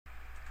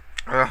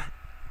Uh,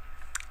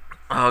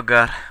 oh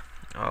god.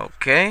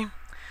 Okay.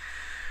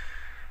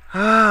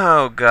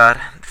 Oh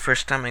god.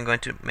 First time I'm going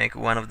to make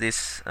one of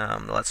these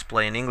let's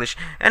play in English.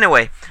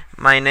 Anyway,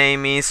 my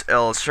name is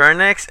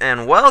Cernex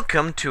and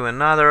welcome to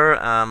another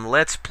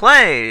let's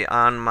play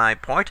on my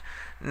part.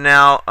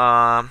 Now,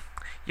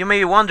 you may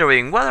be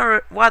wondering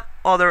what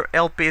other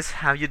LPs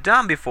have you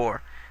done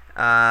before?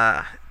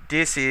 Uh,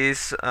 this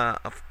is,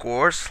 of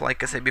course,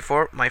 like I said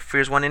before, my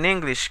first one in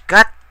English.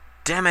 God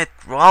damn it,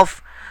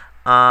 Ralph.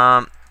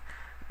 Um,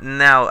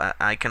 Now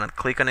I cannot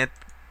click on it.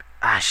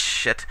 Ah,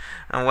 shit.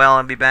 Well,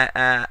 I'll be back.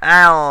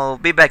 I'll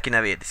be back in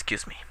a bit.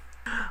 Excuse me.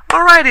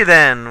 Alrighty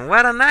then.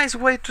 What a nice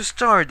way to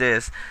start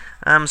this.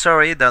 I'm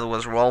sorry, that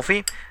was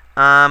Ralphy.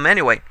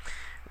 Anyway,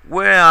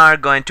 we are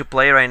going to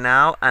play right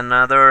now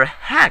another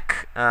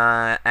hack,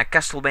 a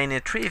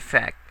Castlevania 3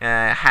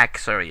 hack.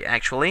 Sorry,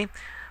 actually.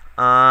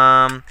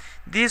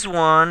 This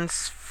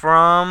one's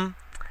from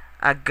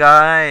a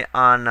guy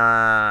on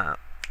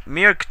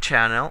Mirk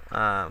channel,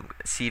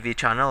 CV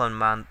channel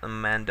on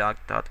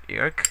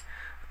mandog.irk.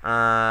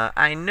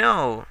 I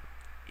know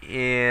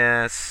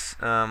is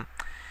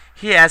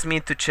he asked me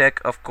to check,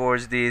 of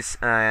course, this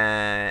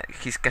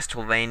his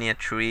Castlevania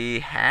 3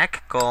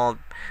 hack called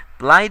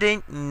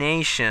Blighted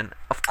Nation.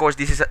 Of course,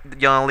 this is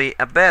only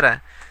a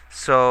beta,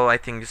 so I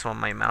think you saw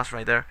my mouse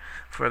right there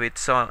for a bit.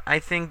 So I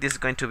think this is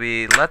going to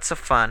be lots of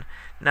fun.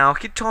 Now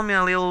he told me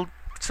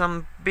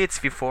some bits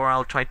before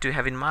I'll try to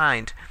have in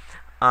mind.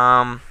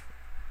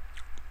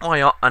 Oh,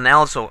 yeah, and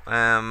also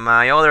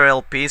my other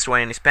LPs were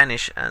in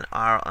Spanish and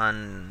are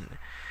on.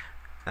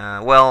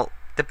 Well,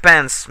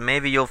 depends.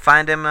 Maybe you'll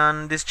find them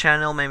on this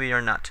channel, maybe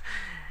you're not.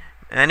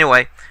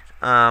 Anyway,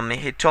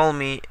 he told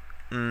me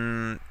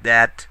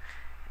that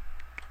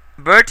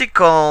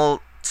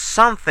vertical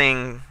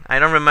something I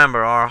don't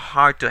remember are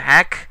hard to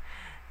hack,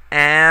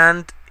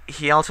 and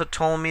he also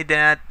told me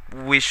that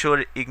we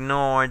should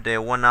ignore the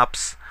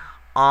one-ups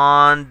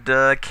on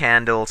the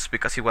candles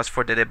because it was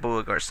for the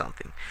debug or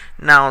something.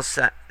 Now,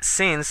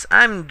 since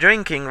I'm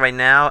drinking right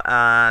now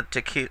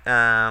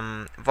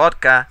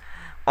vodka,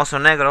 oso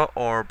negro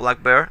or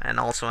black bear, and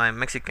also I'm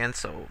Mexican,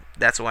 so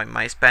that's why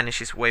my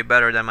Spanish is way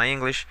better than my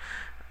English.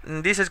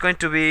 This is going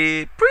to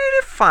be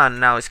pretty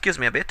fun. Now, excuse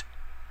me a bit.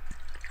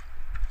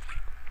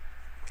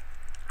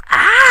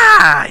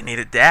 Ah, I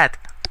needed that.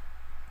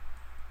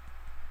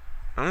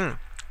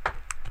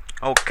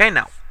 Okay,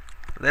 now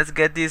let's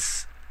get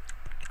this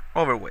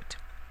over with.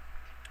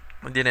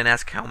 We didn't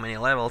ask how many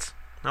levels.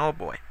 Oh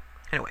boy.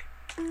 Anyway,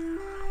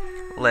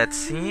 let's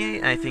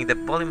see. I think the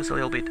volume is a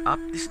little bit up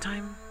this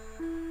time.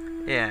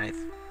 Yeah, I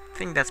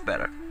think that's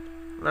better.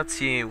 Let's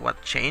see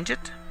what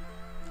changed.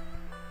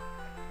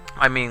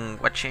 I mean,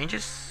 what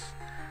changes?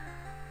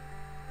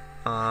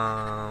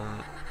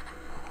 So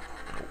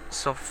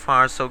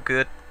far so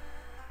good.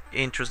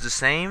 Intro's the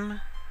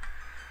same.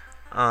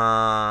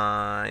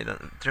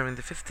 During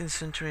the 15th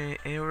century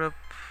Europe,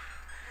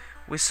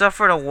 we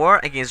suffered a war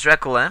against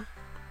Dracula.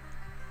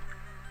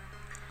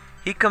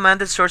 He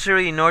commanded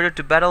sorcery in order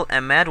to battle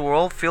a mad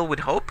world filled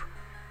with hope.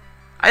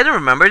 I don't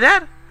remember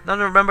that. Don't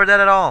remember that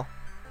at all.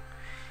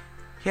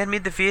 He had me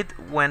defeat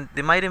when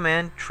the mighty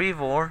man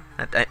Trevor,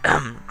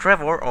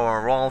 Trevor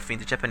or Ralph in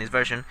the Japanese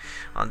version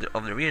of the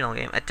original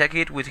game, attacked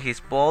it with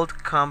his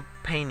bold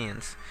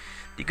companions.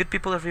 The good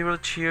people of Hero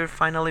cheer.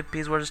 Finally,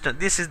 peace was restored.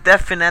 This is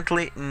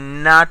definitely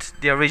not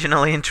the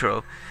original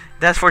intro.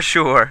 That's for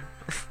sure.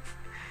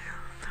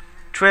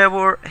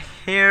 Trevor,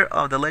 heir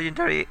of the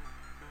legendary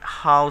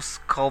house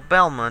called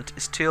Belmont,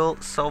 still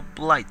so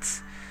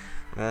blights.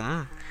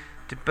 The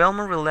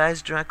Belmont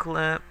realized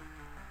Dracula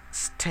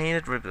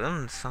tainted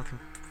something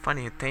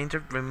funny.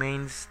 Tainted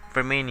remains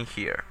remaining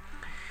here.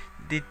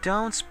 The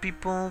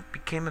townspeople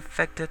became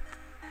affected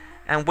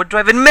and were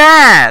driven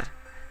mad.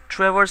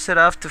 Trevor set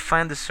off to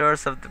find the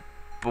source of the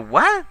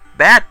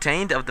bad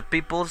taint of the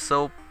people,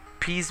 so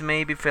peace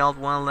may be felt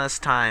one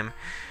last time.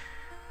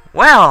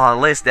 Well, at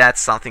least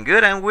that's something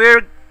good, and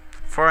we're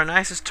for a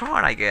nice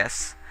start, I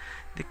guess.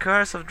 The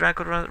curse of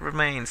Dracula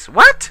remains.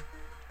 What?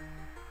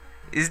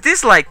 Is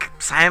this like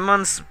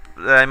Simon's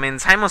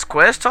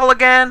Quest all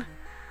again?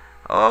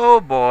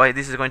 Oh boy,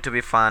 this is going to be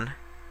fun.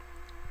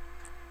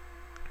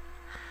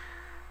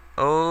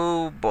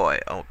 Oh boy.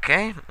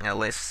 Okay, at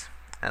least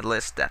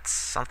that's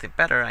something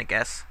better, I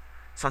guess.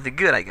 Something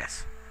good, I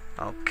guess.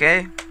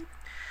 Okay,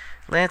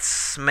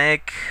 let's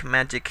make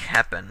magic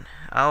happen.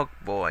 Oh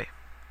boy.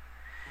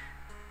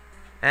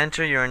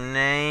 Enter your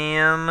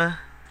name.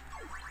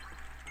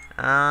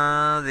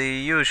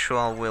 The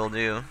usual will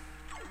do.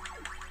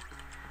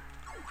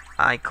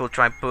 I could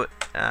try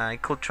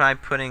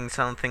putting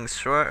something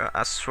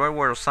a swear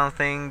word or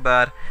something,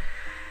 but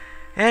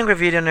Angry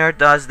Video Nerd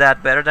does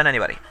that better than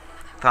anybody.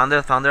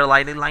 Thunder, thunder,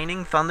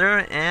 lightning,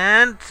 thunder,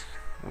 and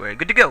we're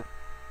good to go.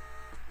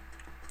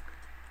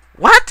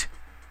 What?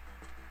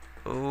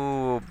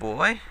 Oh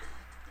boy.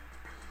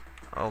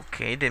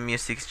 Okay, the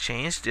music's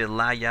changed. The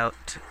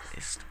layout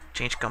is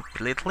changed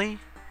completely.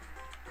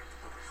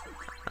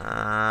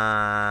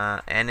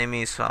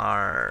 Enemies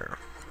are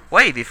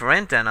way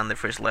different than on the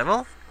first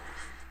level.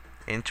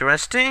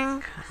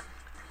 Interesting.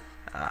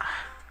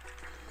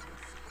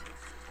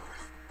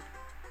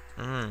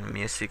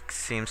 Music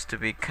seems to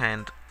be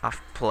kind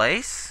of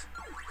place.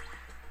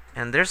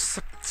 And there's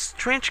a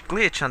strange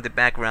glitch on the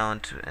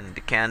background and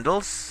the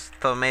candles.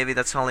 So maybe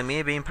that's only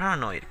me being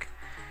paranoid.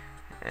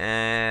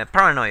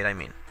 Paranoid, I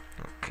mean.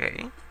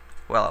 Okay.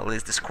 Well, at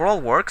least the scroll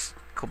works.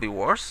 Could be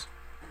worse.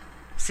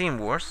 Seem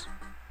worse.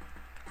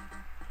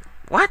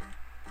 What?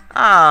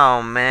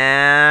 Oh,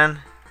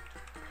 man.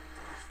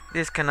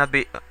 This cannot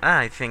be...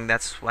 I think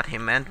that's what he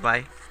meant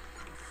by...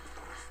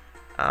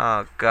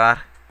 Oh, God.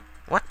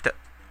 What the...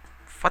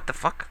 What the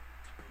fuck?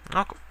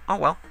 Oh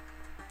well.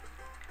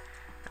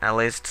 At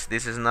least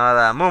this is not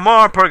a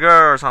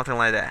Mumorperger or something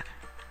like that.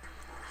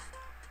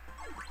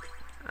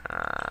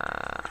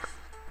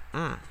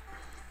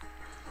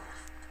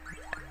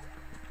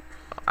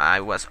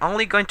 I was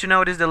only going to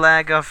notice the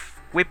lag of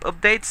whip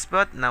updates,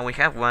 but now we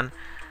have one.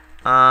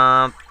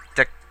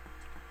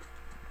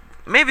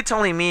 Maybe it's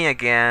only me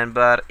again,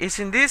 but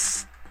isn't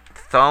this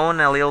tone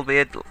a little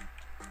bit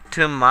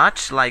too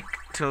much, like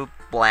too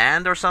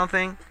bland or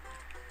something?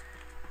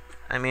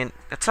 I mean,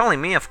 it's only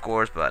me, of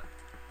course, but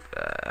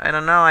I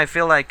don't know. I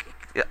feel like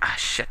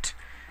shit.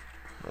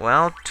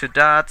 Well, 2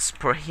 dots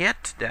per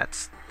hit.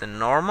 That's the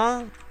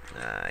normal.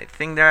 I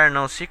think there are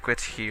no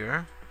secrets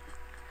here.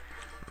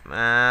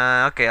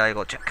 Okay, I'll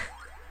go check.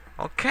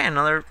 Okay,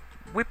 another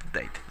whip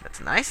update. That's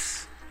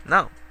nice.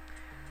 No.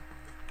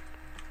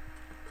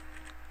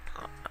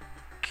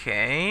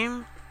 Okay.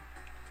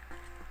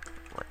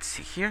 Let's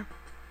see here.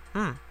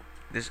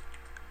 This.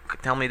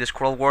 Tell me the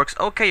scroll works.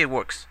 Okay, it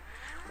works.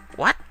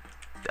 What?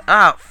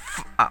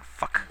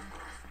 Fuck.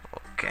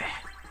 Okay.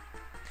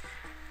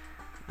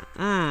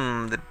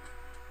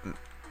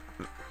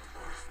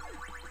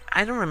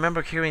 I don't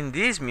remember hearing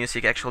this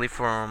music actually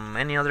from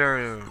any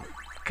other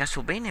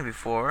Castlevania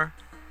before.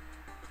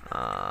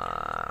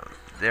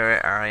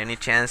 There are any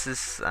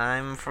chances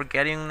I'm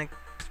forgetting?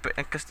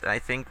 I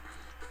think.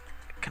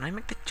 Can I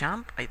make the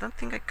jump? I don't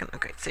think I can.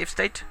 Okay, save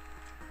state.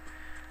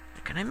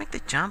 Can I make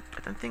the jump?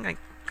 I don't think I.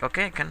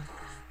 Okay, I can.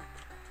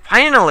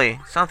 Finally,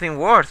 something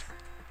worth.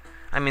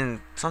 I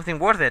mean, something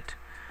worth it.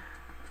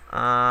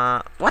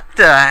 What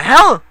the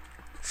hell?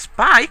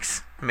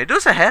 Spikes?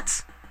 Medusa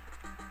heads?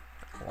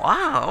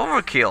 Wow,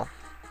 overkill.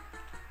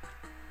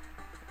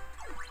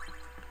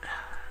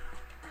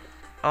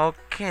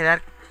 Okay,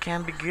 that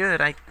can be good,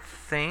 I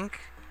think.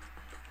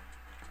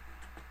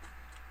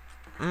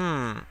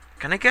 Can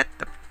I get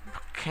the...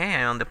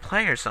 Okay, on the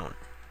player zone.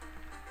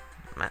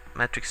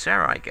 Matrix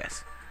error, I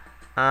guess.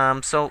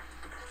 So...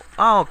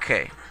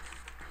 Okay.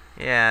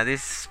 Yeah,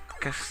 this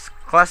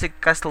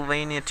classic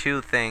Castlevania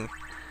 2 thing.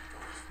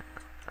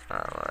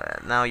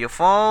 Now you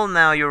fall,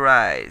 now you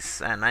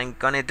rise. And I'm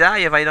gonna die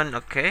if I don't...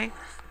 Okay.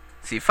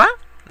 Sifa?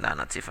 No,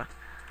 not Sifa.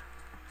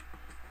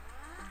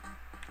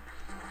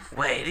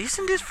 Wait,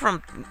 isn't this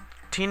from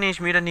Teenage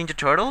Mutant Ninja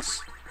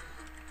Turtles?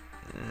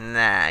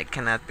 Nah, it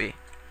cannot be.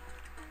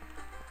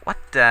 What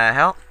the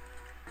hell?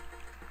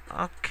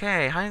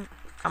 Okay, how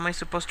am I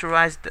supposed to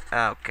rise?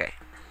 Okay.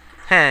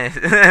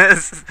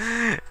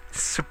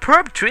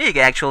 Superb trick,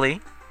 actually.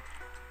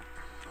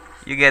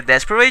 You get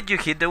desperate, you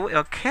hit the...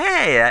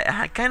 Okay,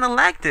 I kind of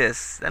like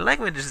this. I like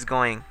where this is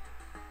going.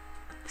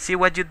 See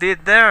what you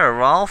did there,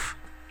 Ralph?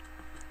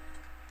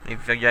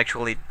 If you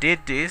actually did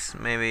this,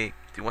 maybe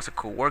it was a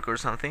cool work or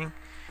something.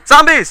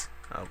 Zombies!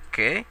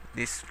 Okay,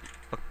 this...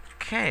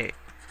 Okay.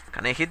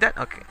 Can I hit that?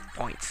 Okay,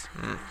 points.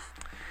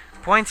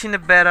 Points in the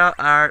beta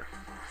are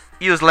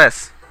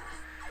useless.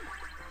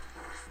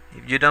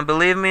 If you don't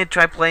believe me,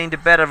 try playing the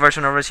beta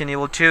version of Resident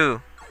Evil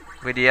 2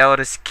 with the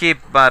auto skip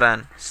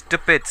button.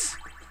 Stupids.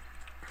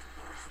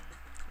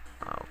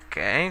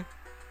 Okay.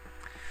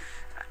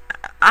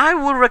 I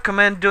would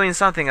recommend doing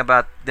something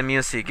about the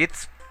music.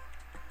 It's...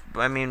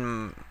 I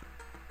mean...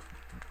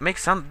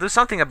 do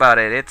something about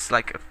it. It's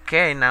like,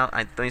 okay, now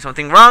I'm doing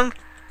something wrong.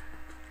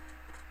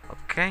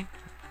 Okay.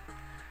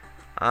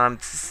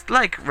 It's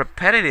like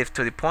repetitive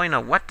to the point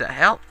of what the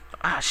hell?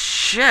 Ah,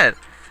 shit.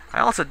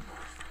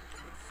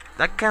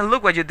 I can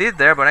look what you did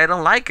there, but I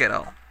don't like it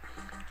all.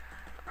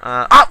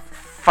 Oh,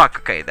 fuck.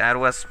 Okay, that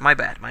was my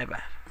bad.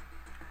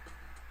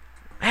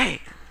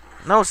 Hey,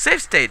 no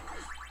save state.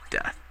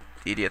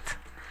 Idiot.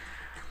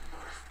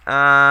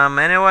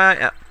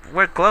 Anyway,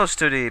 we're close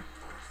to the...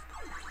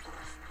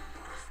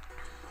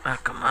 Oh,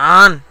 come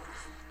on.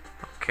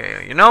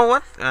 Okay, you know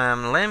what?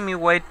 Let me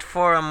wait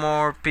for a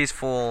more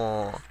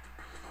peaceful...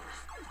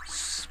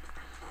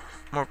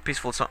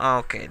 song.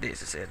 Okay,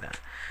 this is it.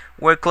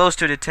 We're close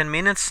to the 10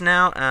 minutes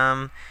now.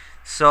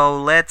 So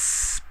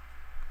let's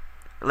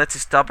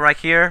stop right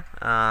here.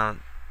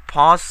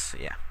 Pause.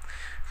 Yeah.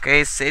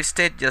 Okay, save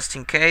state just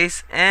in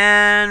case,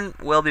 and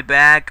we'll be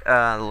back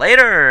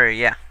later.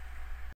 Yeah.